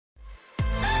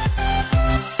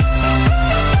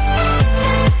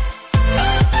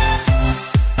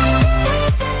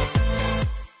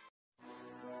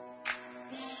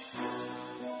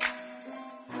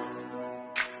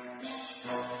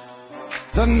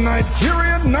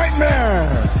Nigerian Nightmare,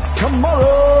 Kamaru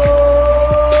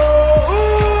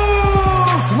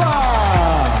Usman.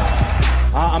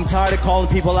 I'm tired of calling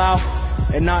people out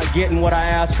and not getting what I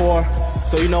asked for.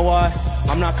 So you know what?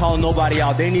 I'm not calling nobody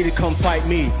out. They need to come fight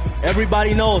me.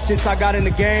 Everybody knows since I got in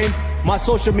the game, my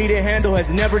social media handle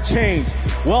has never changed.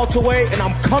 Welterweight, and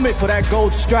I'm coming for that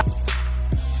gold strap.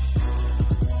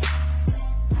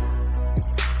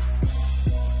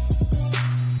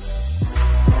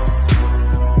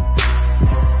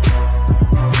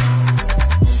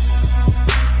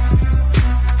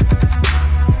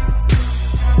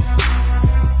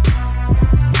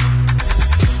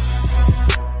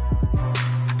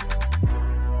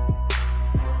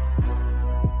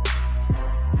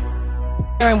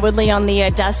 Aaron Woodley on the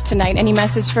desk tonight. Any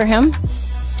message for him?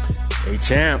 Hey,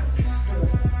 champ.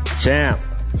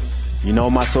 You know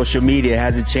my social media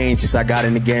hasn't changed since I got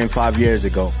in the game 5 years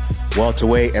ago.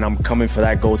 Welterweight, and I'm coming for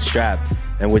that gold strap.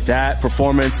 And with that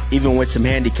performance, even with some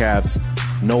handicaps,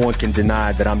 no one can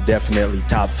deny that I'm definitely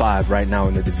top 5 right now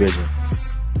in the division.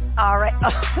 All right.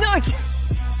 Oh, no.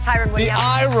 Tyron, the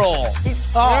eye roll.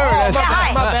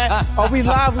 My bad. Are we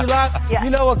live? Yeah.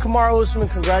 You know what, Kamaru Usman,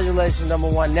 congratulations,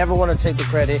 #1. Never want to take the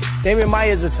credit. Damian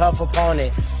Maia is a tough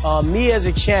opponent. Me as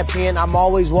a champion, I'm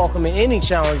always welcoming any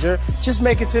challenger. Just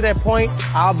make it to that point.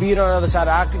 I'll be on the other side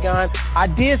of the octagon. I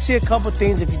did see a couple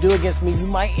things. If you do against me, you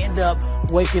might end up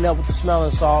waking up with the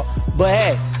smelling salt. But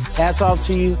hey, hats off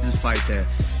to you. The fight that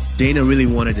Dana really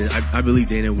wanted to, I believe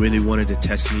Dana really wanted to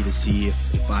test me to see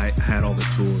if I had all the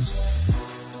tools.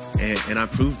 And I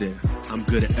proved it. I'm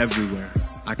good everywhere.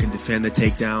 I can defend the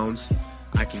takedowns.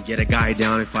 I can get a guy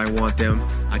down if I want them.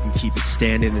 I can keep it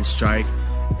standing and strike.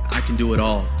 I can do it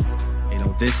all. You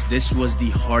know, this was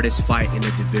the hardest fight in the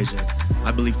division.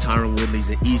 I believe Tyron Woodley's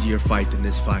an easier fight than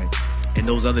this fight. And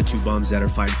those other two bums that are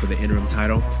fighting for the interim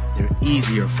title, they're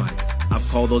easier fights. I've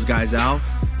called those guys out.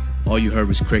 All you heard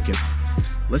was crickets.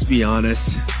 Let's be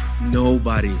honest.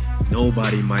 Nobody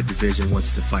in my division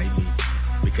wants to fight me,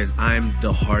 because I'm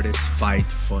the hardest fight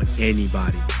for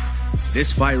anybody.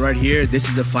 This fight right here, this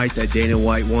is the fight that Dana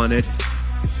White wanted.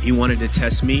 He wanted to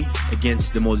test me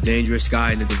against the most dangerous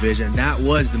guy in the division. That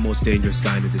was the most dangerous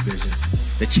guy in the division.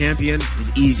 The champion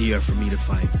is easier for me to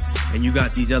fight. And you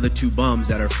got these other two bums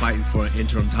that are fighting for an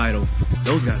interim title.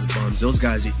 Those guys are bums. Those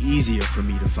guys are easier for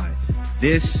me to fight.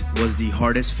 This was the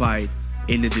hardest fight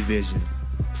in the division.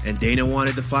 And Dana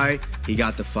wanted the fight. He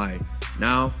got the fight.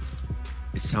 Now,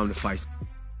 it's time to fight.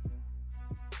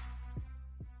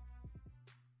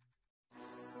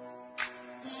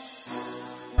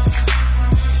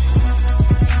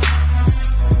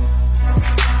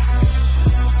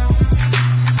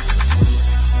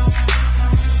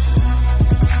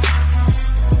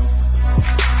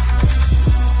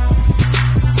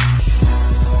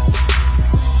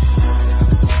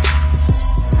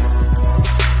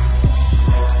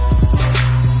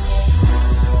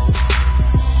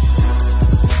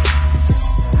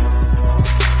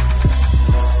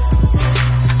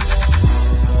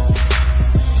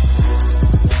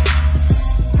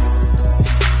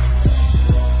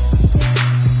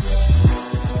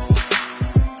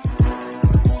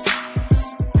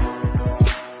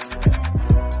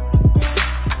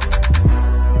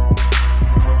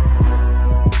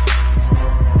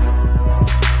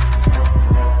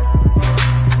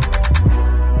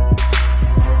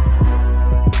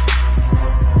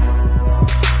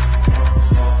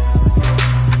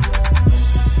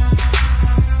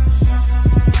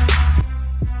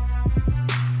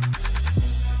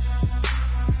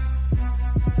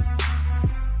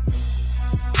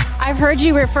 I've heard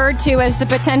you referred to as the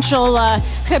potential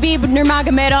Khabib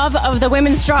Nurmagomedov of the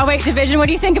women's strawweight division. What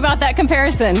do you think about that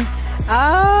comparison?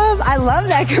 I love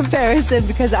that comparison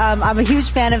because I'm a huge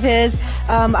fan of his.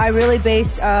 I really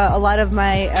base a lot of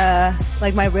my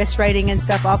like my wrist writing and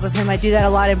stuff off of him. I do that a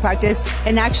lot in practice,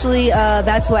 and actually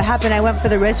that's what happened. I went for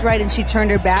the wrist right and she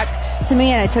turned her back to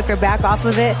me and I took her back off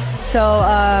of it. So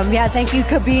yeah, thank you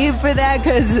Khabib for that,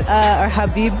 or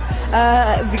Habib,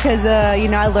 because you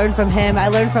know, I learned from him. I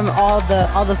learned from all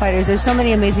the fighters. There's so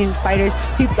many amazing fighters.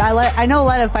 I know a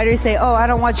lot of fighters say, "Oh, I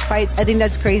don't watch fights." I think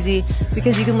that's crazy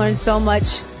because you can learn so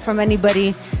much from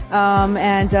anybody,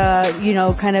 and you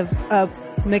know, kind of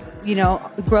make, you know,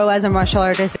 grow as a martial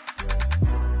artist.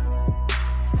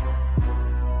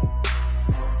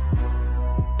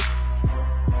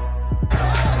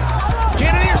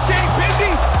 Cannonier staying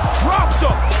busy, drops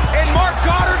him, and Mark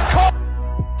Goddard calls.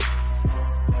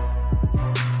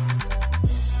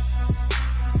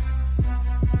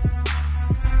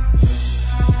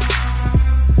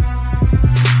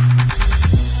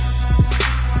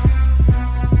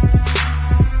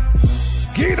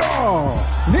 Get on!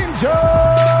 Ninja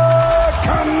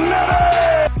Kinetic.